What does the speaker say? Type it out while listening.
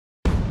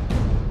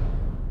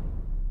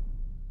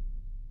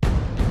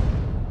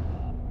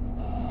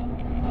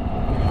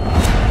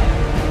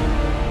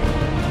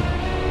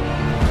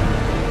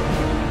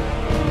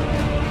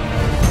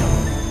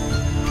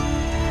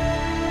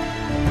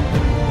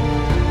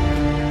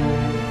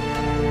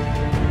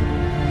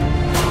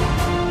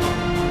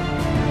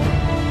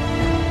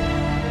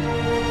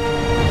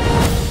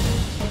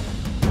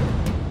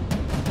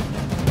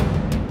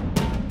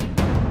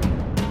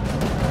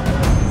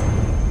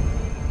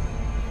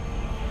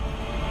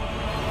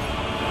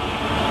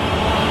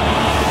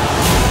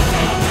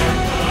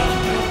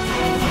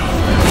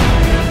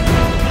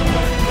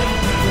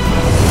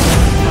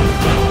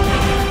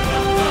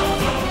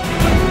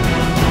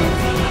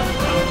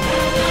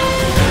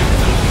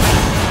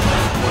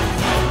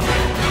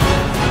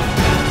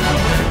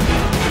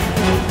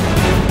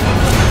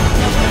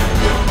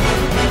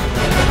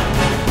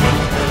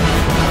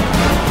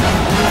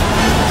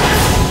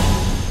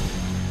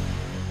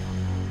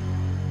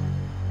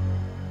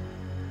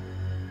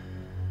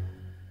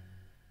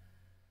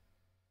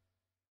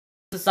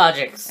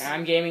Octst. And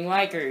I'm Gaming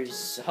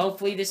Likers.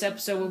 Hopefully this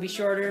episode will be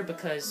shorter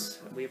because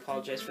we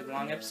apologize for the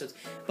long episodes.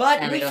 But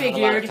And we don't have a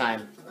lot of figured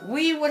time.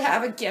 we would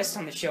have a guest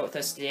on the show with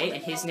us today,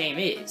 and his name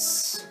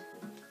is...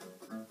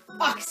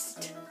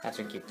 Octst. That's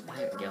your cute.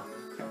 There we go.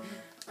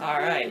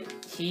 Alright,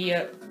 he,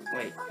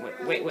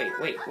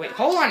 wait.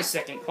 Hold on a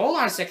second.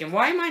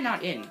 Why am I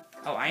not in?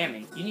 Oh, I am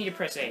in. You need to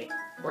press A.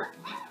 Or,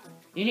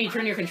 you need to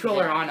turn your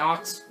controller on,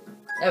 Octst.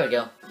 There we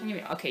go.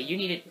 Okay, you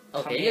need it.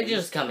 Okay, you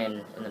just come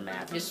in the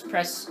map. Just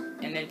press,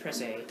 and then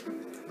press A.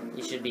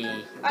 You should be...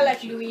 I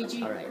like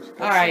Luigi. Alright.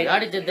 Alright. We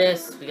already did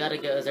this. We gotta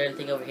go. Is there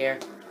anything over here?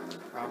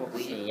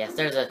 Probably. See, yes,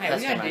 there's a Hey, we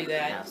quest gotta in my do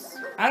that. house.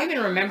 I don't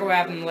even remember what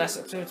happened in the last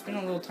episode. It's been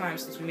a little time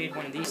since we made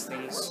one of these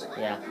things.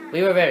 Yeah.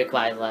 We were very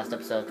quiet the last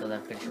episode because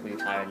I'm pretty sure we were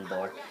tired and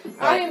bored.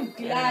 I am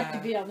glad to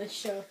be on this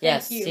show.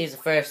 Yes, Thank you. he's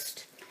the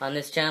first on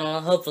this channel.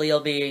 Hopefully you'll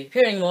be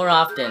hearing more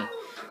often.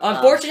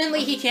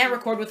 Unfortunately, he can't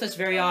record with us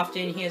very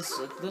often. He has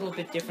a little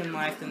bit different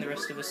life than the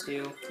rest of us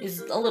do.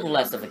 He's a little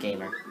less of a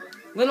gamer.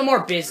 A little more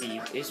busy,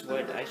 is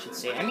what I should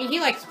say. I mean, he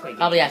likes to play games.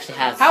 Probably actually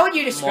has How would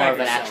you describe more of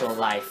an yourself? actual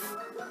life.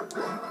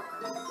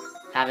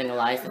 Having a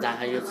life, is that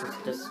how you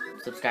just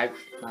subscribe?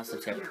 Not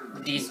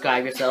subscribe.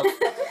 Describe yourself?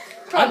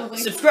 Probably.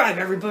 Subscribe,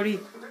 everybody!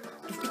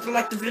 Don't forget to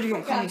like the video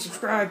and comment and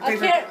subscribe. I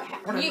Favorite.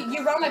 can't.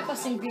 You run my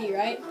pressing B,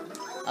 right? For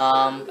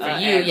you,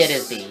 X. yeah, it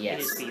is B, yes.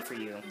 It is B for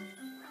you.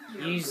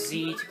 Use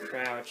Z to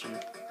crouch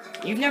and...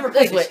 You've never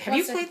played this. Have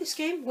you played this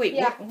game? Wait,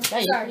 Yeah. what? Yeah,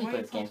 you Sorry.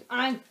 play this game.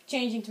 I'm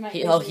changing to my.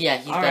 Oh, yeah,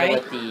 he's better Alright.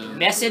 with the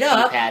Mess it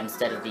up. pad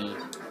instead of the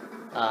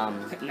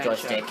Nunchuck.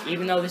 joystick.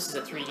 Even though this is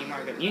a 3D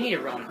Mario game. You need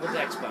to run. Hold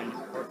the X button.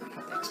 Or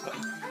not the X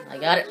button. I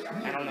got it.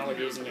 I don't know what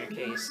it is in your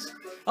case.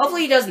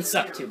 Hopefully he doesn't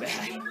suck too bad.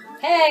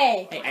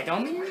 Hey, Hey, I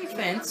don't mean any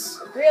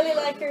offense. really,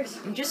 likers?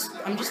 I'm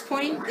just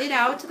pointing it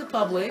out to the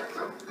public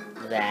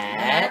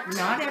That.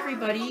 not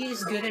everybody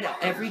is good at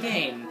every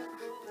game.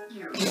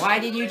 Why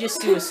did you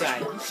just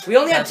suicide? We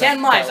only have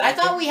 10 lives. I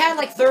thought we had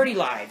like 30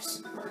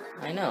 lives.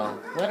 I know.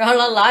 Where did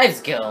our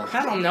lives go?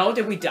 I don't know.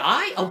 Did we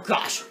die? Oh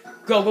gosh.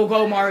 Go,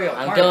 Mario.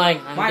 I'm Mario.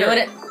 going. I'm Mario. doing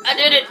it. I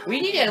did it. We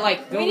need to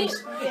like go. We need-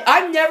 yeah.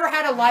 I've never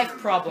had a life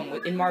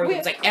problem in Mario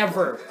games, like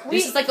ever.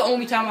 This is like the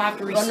only time I have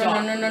to Oh,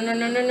 restart. no.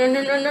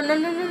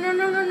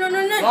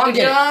 Long We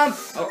did it. jump!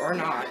 Oh, or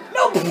not.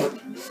 Nope.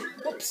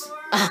 Whoops.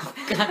 Oh,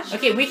 gosh.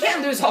 Okay, we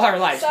can't lose all our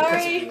lives because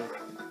Sorry. of you.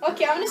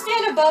 Okay, I'm gonna stay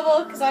in a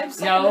bubble because I'm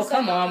stuck in No, the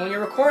come sun. on. When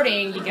you're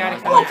recording, you gotta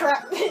come Oh out.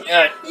 crap! You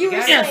You were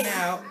gotta saying.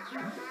 come out.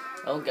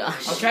 Oh,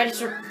 gosh. I'll try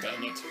to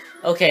dang it.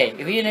 Okay,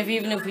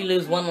 even if we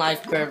lose one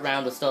life per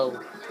round, we'll still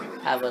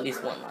have at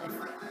least one life.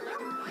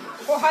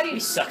 Well, how do We you?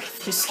 suck at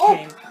this Oh,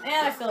 game.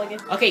 and I feel like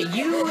it. Okay,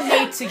 you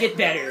need to get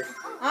better.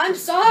 I'm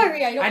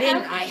sorry. I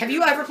don't. Have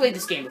you ever played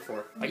this game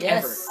before? Like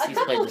Yes, A he's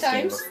couple played this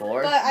game times,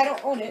 before. but I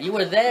don't own it. You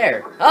were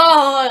there.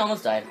 Oh, I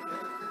almost died.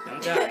 ever?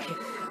 Don't die.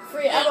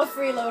 I'm a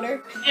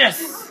freeloader.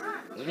 Yes.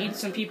 We need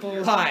some people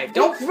alive.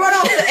 Don't run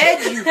off the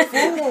edge, you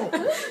fool!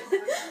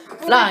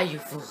 Fly, you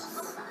fools.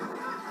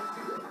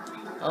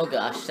 Oh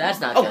gosh, that's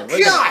not Oh, good.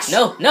 We're gosh!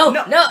 No! No!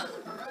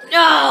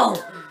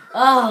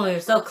 Oh, we were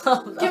so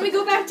close. Can we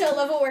go back to a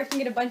level where I can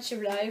get a bunch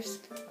of lives?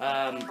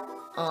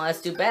 Oh,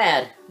 that's too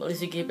bad. But at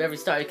least you keep every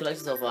star you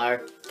collected so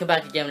far. Come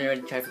back again when you're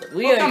ready to try for it.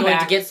 We We'll are come going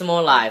back. to get some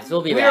more lives.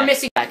 We'll be We back. are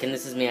missing- back, and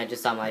this is me. I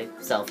just saw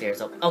myself here.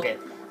 So okay,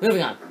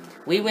 moving on.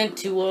 We went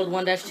to World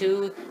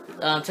 1-2.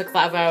 Took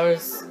 5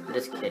 hours.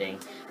 Just kidding.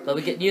 But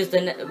we used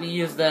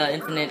the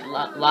infinite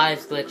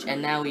lives glitch,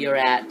 and now we are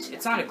at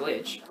It's not a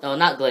glitch. oh,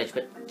 not glitch,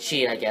 but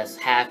cheat, I guess.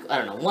 Hack. I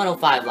don't know.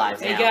 105 lives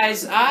Hey now.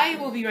 guys, I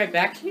will be right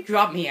back. Can you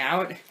drop me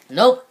out?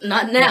 Nope,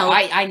 not now. No,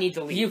 I need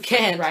to leave. You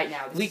can't. Right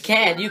now. We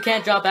can't. You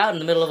can't drop out in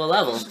the middle of a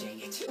level. Dang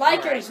it.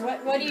 Likers,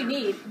 what do you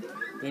need?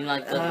 You mean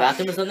like the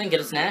bathroom or something? Get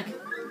a snack?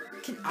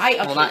 Alright.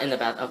 Okay. Well, not in the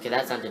bathroom. Okay,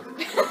 that sounded.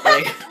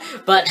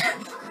 But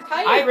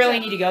I really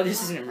need to go.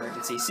 This is an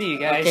emergency. See you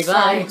guys. okay,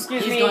 Sorry, bye.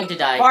 excuse He's me. going to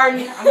die.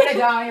 Pardon. I'm gonna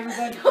die,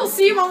 everybody. We'll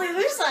see him on the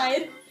other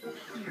side.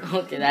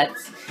 Okay,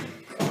 that's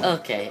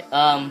okay.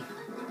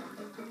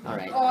 All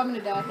right. Oh, I'm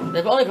gonna die.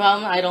 The only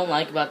problem I don't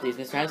like about these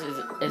Mr. House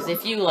is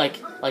if you like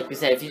we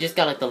said, if you just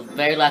got like the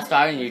very last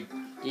star and you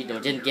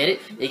didn't get it,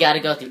 you got to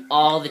go through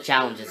all the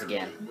challenges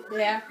again.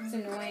 Yeah, it's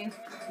annoying.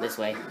 This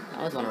way. I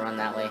always want to run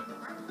that way.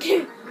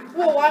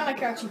 Whoa, why am I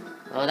crouching?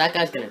 Oh, that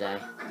guy's gonna die.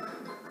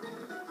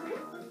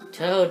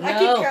 Toad, I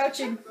keep no!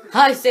 crouching.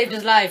 I saved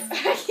his life.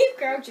 I keep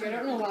crouching. I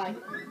don't know why.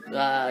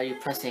 Are you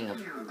pressing a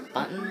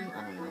button?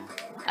 I don't know.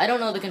 I don't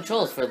know the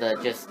controls for the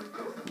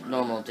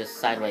normal,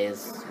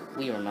 sideways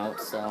Wii remote,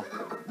 so.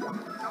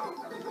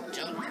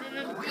 Jump.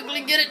 You're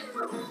gonna get it.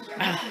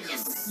 Ah,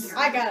 yes.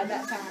 I got it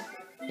that time.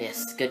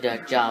 Yes, good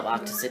job,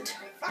 Octst.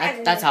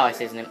 Finally. That's how I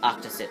say his name,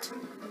 Octst.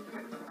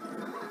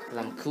 Cause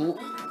I'm cool.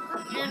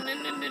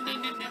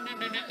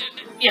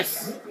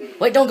 Yes.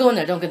 Wait, don't go in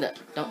there. Don't go in there.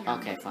 Don't.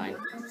 Okay, fine.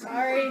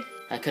 Sorry.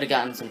 I could have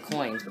gotten some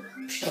coins.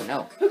 Psh,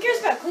 no. Who cares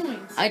about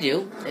coins? I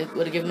do. It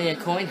would have given me a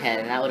coin head,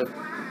 and that would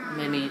have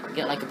made me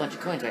get like a bunch of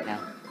coins right now.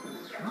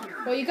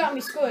 Well, you got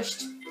me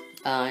squished.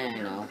 Yeah, I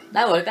know.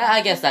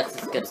 I guess that's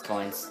as good as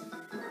coins.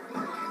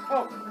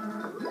 Oh.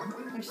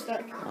 I'm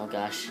stuck. Oh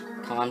gosh.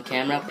 Come on,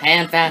 camera.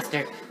 Pan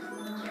faster.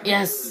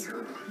 Yes.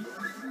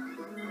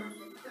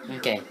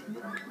 Okay.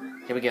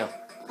 Here we go.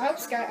 I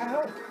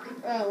hope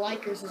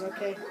Likers is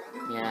okay.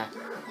 Yeah.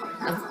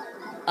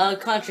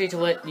 Contrary to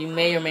what you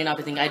may or may not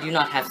be thinking, I do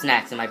not have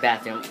snacks in my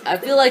bathroom. I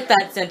feel like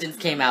that sentence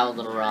came out a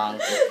little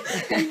wrong.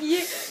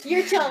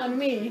 You're telling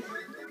me.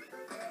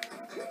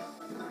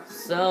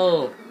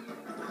 So.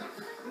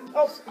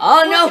 Oh.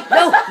 Oh no!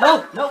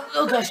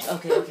 Oh gosh.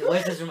 Okay.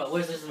 Where's this remote?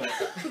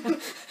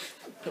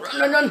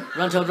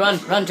 Run, Toad,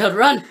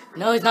 run!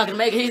 No, he's not gonna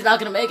make it.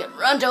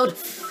 Run, Toad!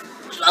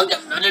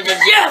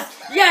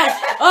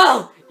 Yes!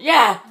 Oh,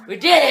 yeah, we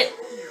did it!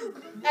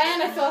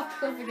 And I fell off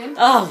the cliff again.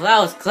 Oh, that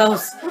was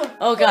close.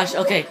 Oh gosh,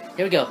 okay,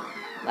 here we go.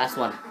 Last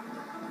one.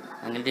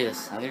 I'm gonna do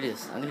this. I'm gonna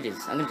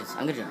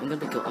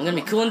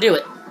be cool and do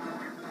it.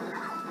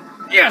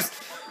 Yes!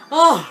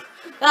 Oh,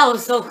 that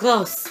was so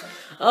close.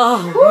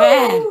 Oh,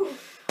 man.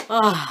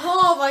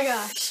 Oh my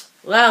gosh.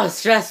 That was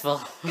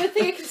stressful. Good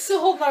thing I can still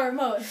hold my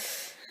remote.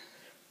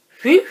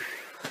 Whew.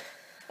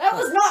 That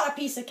was not a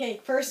piece of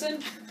cake,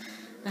 person.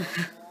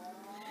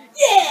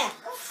 Yeah!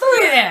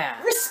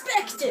 Yeah!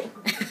 Respect it!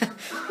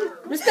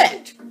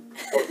 Respect!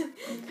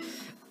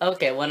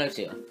 Okay,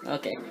 102.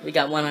 Okay, we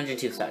got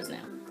 102 stars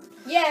now.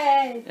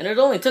 Yay! And it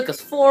only took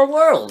us 4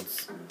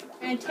 worlds.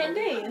 And 10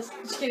 days.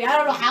 Just kidding, I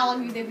don't know how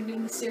long they've been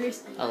doing this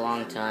series. A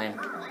long time.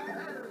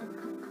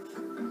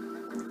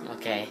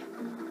 Okay,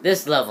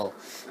 this level.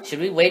 Should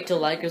we wait till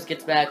Likers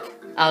gets back?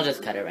 I'll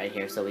just cut it right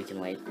here so we can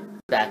wait.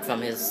 Back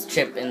from his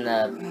trip in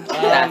the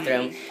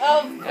bathroom.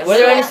 Were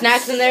there any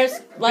snacks in there?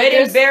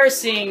 Bit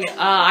embarrassing.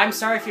 I'm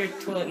sorry if your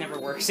toilet never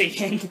works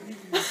again.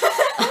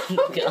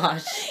 Oh,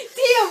 gosh.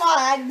 TMI,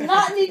 I do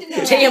not need to know.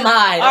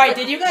 TMI. Alright,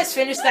 did you guys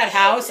finish that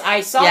house?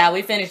 I saw. Yeah,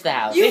 we finished the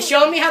house. They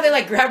showed me how they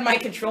like grabbed my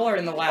controller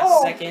in the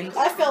last second.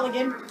 I fell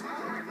again.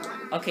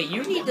 Okay,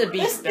 you need to be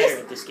better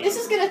at this game. This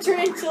is gonna turn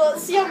into,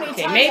 let's see how many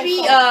times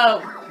maybe,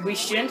 I fall. we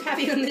shouldn't have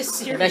you in this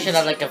series. They should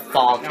have like a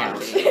fall No, count.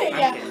 I'm kidding.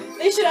 Yeah,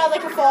 they should have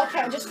like a fall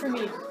count just for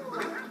me.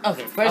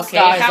 Okay, first Okay,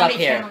 star is how up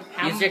many here.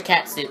 count- Use your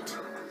cat suit.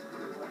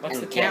 What's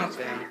And the count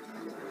then?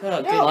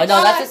 Oh, good. No. Oh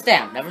no, that's a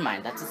stamp. Never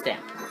mind, that's a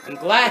stamp. I'm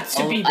glad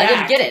to be I back.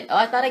 didn't get it. Oh,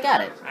 I thought I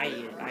got it. I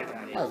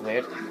got it. That was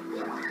weird.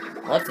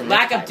 What's in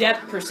Lack this of pipe?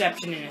 depth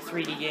perception in a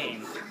 3D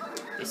game.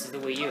 This is the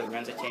Wii U. It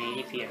runs at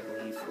 1080p, I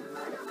believe.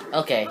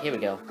 Okay, here we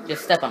go.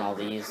 Just step on all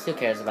these. Who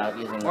cares about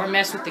using Or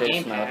mess with the boost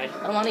gamepad. mode?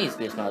 I don't want to use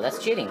boost mode. That's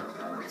cheating.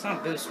 It's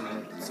not boost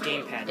mode. It's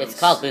gamepad. It's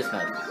called boost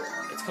mode.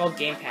 It's called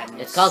gamepad.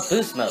 It's called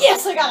boost mode.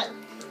 Yes, I got it.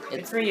 Good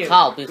It's for you.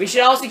 called boost We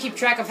should also keep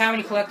track of how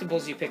many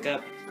collectibles you pick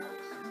up.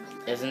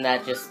 Isn't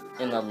that just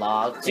in the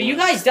log? So you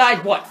guys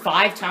died, what,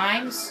 5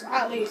 times?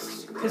 At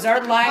least. Because our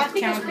I life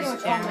think it's count pretty is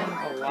much down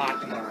a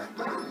lot more.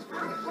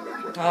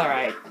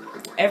 Alright.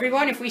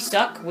 Everyone, if we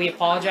suck, we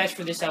apologize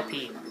for this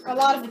LP. A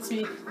lot of it's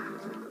me.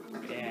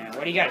 Yeah,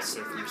 what do you gotta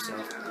say for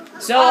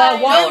yourself? So,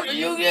 No,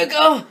 you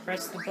go!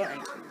 Press the button.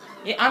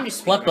 Yeah, I'm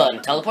just... What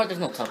button? Teleport? There's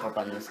no teleport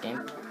button in this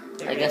game.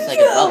 There I it guess is. I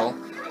could bubble.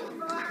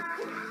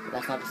 But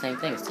that's not the same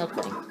thing. It's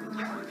teleporting.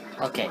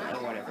 Okay.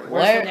 Oh, whatever. Where's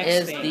Where the next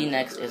is thing? the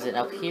next? Is it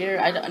up here?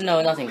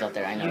 No, nothing's up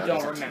there. I know. You it don't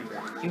isn't.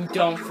 remember. You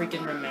don't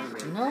freaking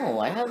remember. No,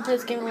 I haven't played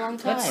this game in a long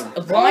time.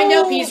 Blind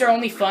LPs are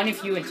only fun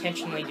if you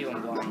intentionally do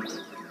them blind.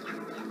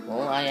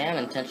 Well, I am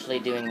intentionally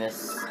doing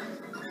this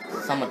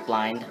somewhat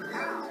blind.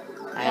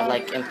 I have,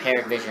 like,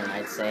 impaired vision,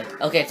 I'd say.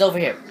 Okay, it's over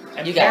here.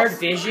 You Impaired guys.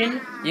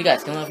 vision? You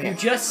guys, come over You here.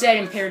 just said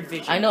impaired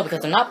vision. I know,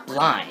 because I'm not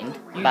blind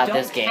You about don't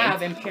this game,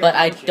 have impaired but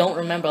I vision. don't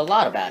remember a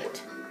lot about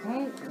it.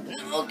 Oh,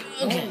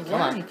 Okay,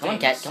 come on,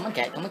 cat, come on,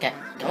 cat, come on, cat,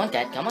 come on,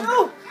 cat, come on.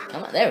 No!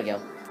 Come on, there we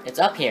go. It's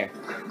up here.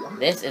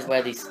 This is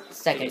where the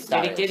second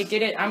star get is.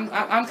 it.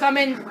 I'm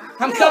coming.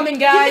 I'm coming,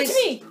 guys. Give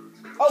it to me!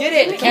 Oh, Get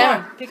it. give Come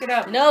Camera. on. Pick it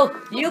up. No,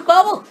 you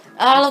bubble!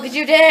 Oh, look what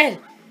you did!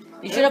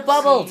 You should have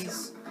bubbled.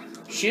 Oopsies.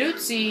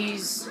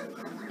 Shootsies.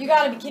 You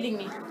gotta be kidding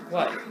me.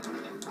 What?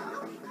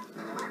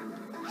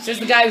 Says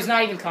the guy who's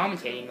not even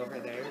commentating over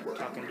there,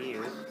 talking to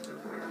you.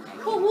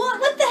 But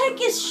what the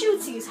heck is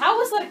shootsies?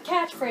 How is that a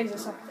catchphrase or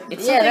something?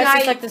 It's Yeah, something that's I,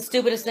 just like the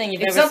stupidest thing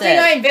you've it's ever something said.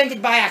 I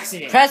invented by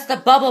accident. Press the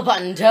bubble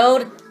button,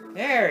 Toad!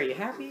 There, you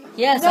happy?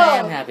 Yes, No. I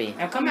am happy.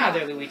 Now come out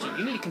there, Luigi.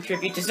 You need to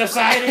contribute to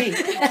society.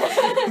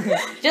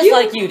 Just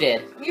like you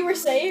did. You were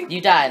saying?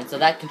 You died, so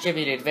that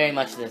contributed very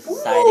much to this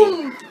society.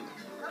 Boom!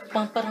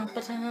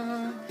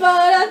 Bum-ba-dum-ba-dum.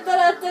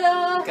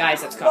 Ba-da-da-da-da.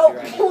 Guys, that's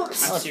copyrighted. Oh, I'm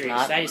whoops. No, it's serious.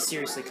 not. That is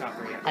seriously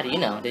copyrighted. How do you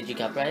know? Did you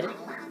copyright it?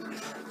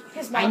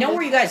 His I mom know did.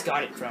 where you guys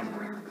got it from.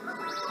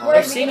 Where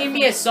They're did you singing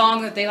me a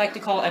song that they like to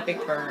call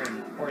Epic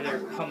Burn. Or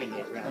they're humming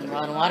it, And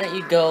rather. Ron, why don't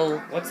you go...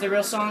 What's the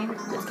real song?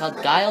 It's called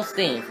Guile's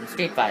Theme from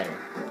Street Fighter.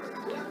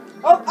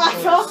 Oh, I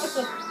fell off with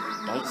the...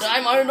 Don't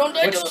die, Mario, don't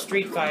die! Which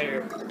Street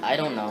Fighter? I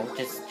don't know,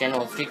 just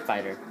general Street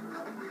Fighter.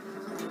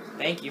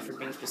 Thank you for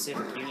being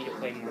specific. You need to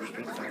play more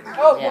Street Fighter.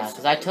 Oh, Yeah, whoops.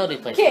 because I totally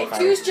play Okay, Street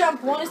Fighter. two's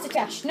jump, one is to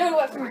catch. No,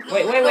 what from...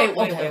 Wait.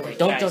 Okay,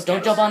 don't Guys,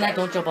 jump on that,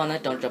 don't jump on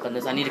that, don't jump on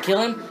this. I need to kill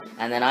him,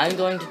 and then I'm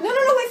going to... No,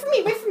 wait for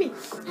me, wait for me.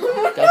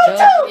 Go, No, Toad.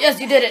 Toad! Yes,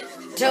 you did it!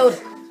 Toad,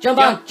 jump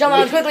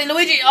on quickly,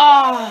 Luigi!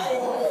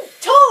 Oh!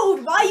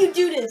 Toad, why you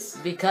do this?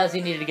 Because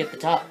he needed to get the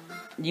top.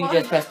 You Why?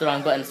 just pressed the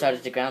wrong button and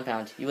started to ground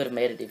pound. You would have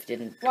made it if you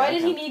didn't. Why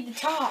did he need the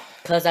top?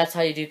 Because that's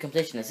how you do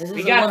completionists. This is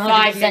We a got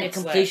 5 100% minutes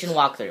completion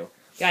walkthrough.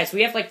 Guys,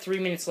 we have like 3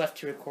 minutes left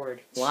to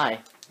record. Why?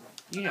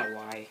 You know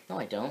why. No,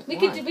 I don't. We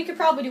Why? could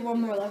probably do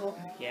one more level.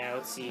 Yeah,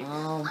 let's see.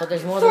 Oh, but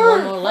there's more than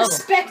one more level.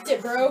 Respect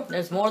it, bro.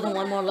 There's more than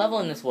one more level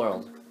in this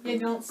world. You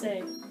don't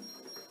say.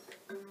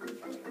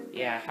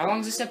 Yeah, how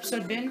long's this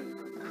episode been?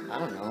 I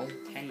don't know.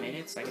 10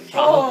 minutes? Like,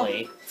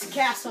 Probably. It's a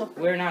castle.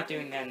 We're not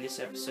doing that in this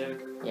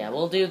episode. Yeah,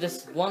 we'll do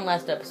this one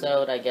last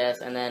episode, I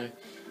guess, and then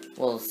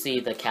we'll see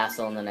the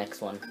castle in the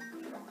next one.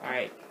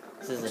 Alright.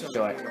 This is what's a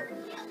over short. here?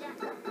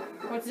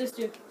 What's this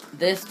do?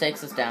 This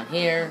takes us down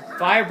here.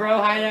 Fire Bro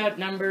hideout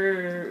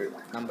number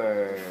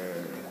Number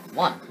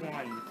 1.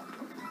 1.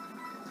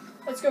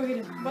 Let's go get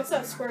him. What's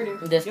that square do?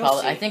 This You'll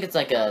probably, see. I think it's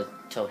like a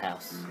toad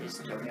house. Is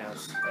Toad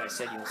House. But I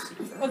said you'll see.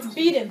 Let's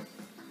beat him.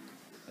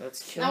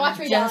 Let's kill Now him. watch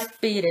me die.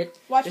 Just beat it.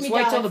 Watch Just me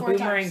wait die till like the 4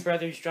 Boomerang times.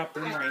 Brothers drop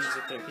boomerangs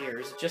if they're here.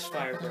 Is it just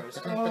Fire Bros?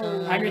 Oh.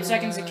 100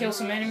 seconds to kill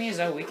some enemies?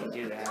 Oh, we can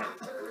do that.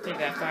 Take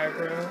that, Fire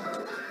Bro.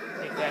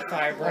 Take that,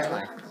 Fire Where am Bro.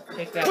 I?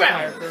 Take that,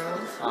 Ground. Fire Bro.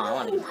 Oh, I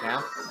want to get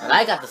now. But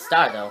I got the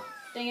star, though,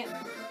 Dang it.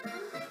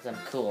 because I'm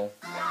cool.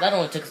 That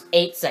only took us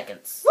 8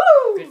 seconds.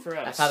 Woo! Good for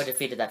I us. probably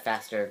defeated that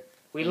faster.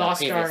 We No,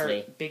 lost our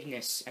previously.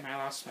 bigness, and I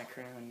lost my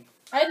crown.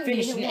 I didn't beat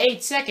Finished him in yet.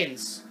 8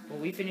 seconds. Well,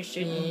 we finished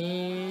it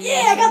in...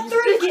 Yeah, I got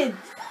third again.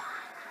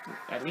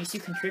 At least you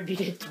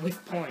contributed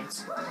with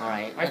points.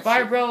 Alright. Alright,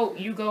 Fire Bro,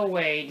 you go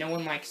away. No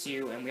one likes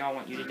you, and we all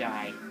want you to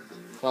die.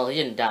 Well, he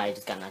didn't die, he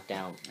just got knocked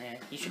down.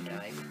 He should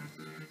die.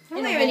 I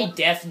In don't a have any hole.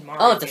 death in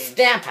Mario Oh, it's a games.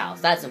 stamp house.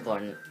 That's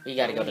important. We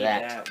gotta go We to need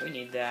that. We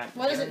need that.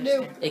 What does Get it on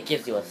do? this thing. It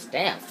gives you a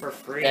stamp. For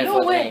free. That's No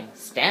what way. name.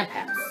 Stamp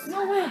house.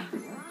 No way.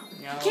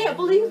 No Can't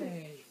believe it.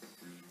 way.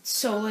 It's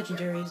so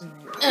legendary, isn't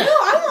it? No,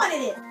 I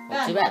wanted it.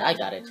 Well, too bad. I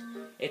got it.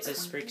 It's a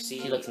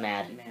Sprixie. She looks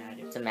mad. Mad.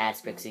 It's a mad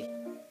Sprixie.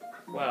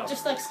 Well,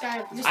 Just like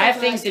Sky. Just I like have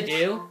things to Electric.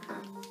 do.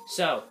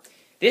 So,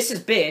 this has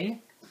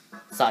been.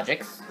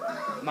 Sojix.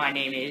 My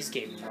name is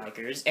Gaming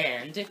Likers,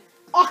 and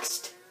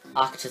Octst.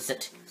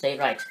 Octst. Say it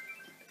right.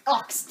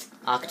 Octst.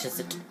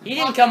 Octst. he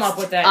didn't come up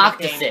with that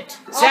nickname.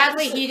 Octst.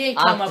 Sadly, he didn't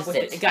come up with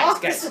it.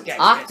 Octist. Guys.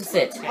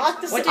 Octist.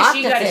 Octist. What does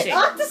she gotta say?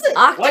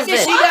 Octist. What does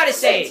she gotta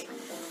say?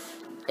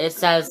 It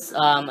says,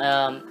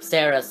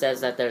 Sarah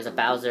says that there's a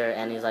Bowser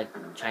and he's like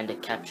trying to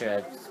capture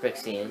a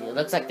Sprixie. It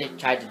looks like they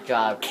tried to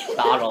draw a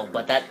bottle,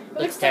 but that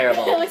looks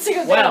terrible. It looks like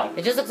a Well,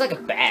 It just looks like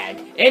a bag.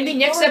 in the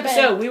next Or a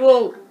episode, we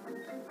will.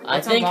 I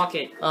Let's think. unlock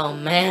it. Oh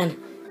man.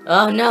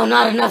 Oh no,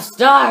 not enough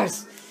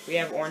stars! We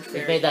have Orange Fairy.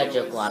 We've made that to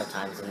joke deal a lot of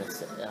times in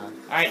this.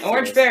 Alright,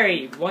 Orange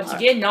series. Fairy. Once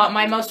again, not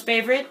my most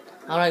favorite.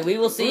 Alright, we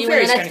will see Blue you in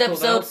Fairy's the next kinda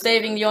cool, episode though.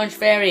 saving the Orange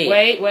Fairy.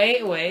 Wait.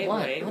 What? Wait.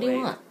 What do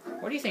you want?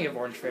 What do you think of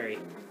Orange Fairy?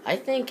 I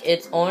think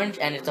it's orange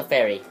and it's a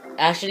fairy.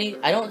 Actually,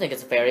 I don't think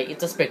it's a fairy,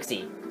 it's a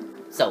Sprixie.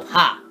 So,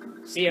 ha!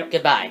 See ya.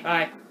 Goodbye.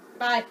 Bye.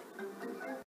 Bye.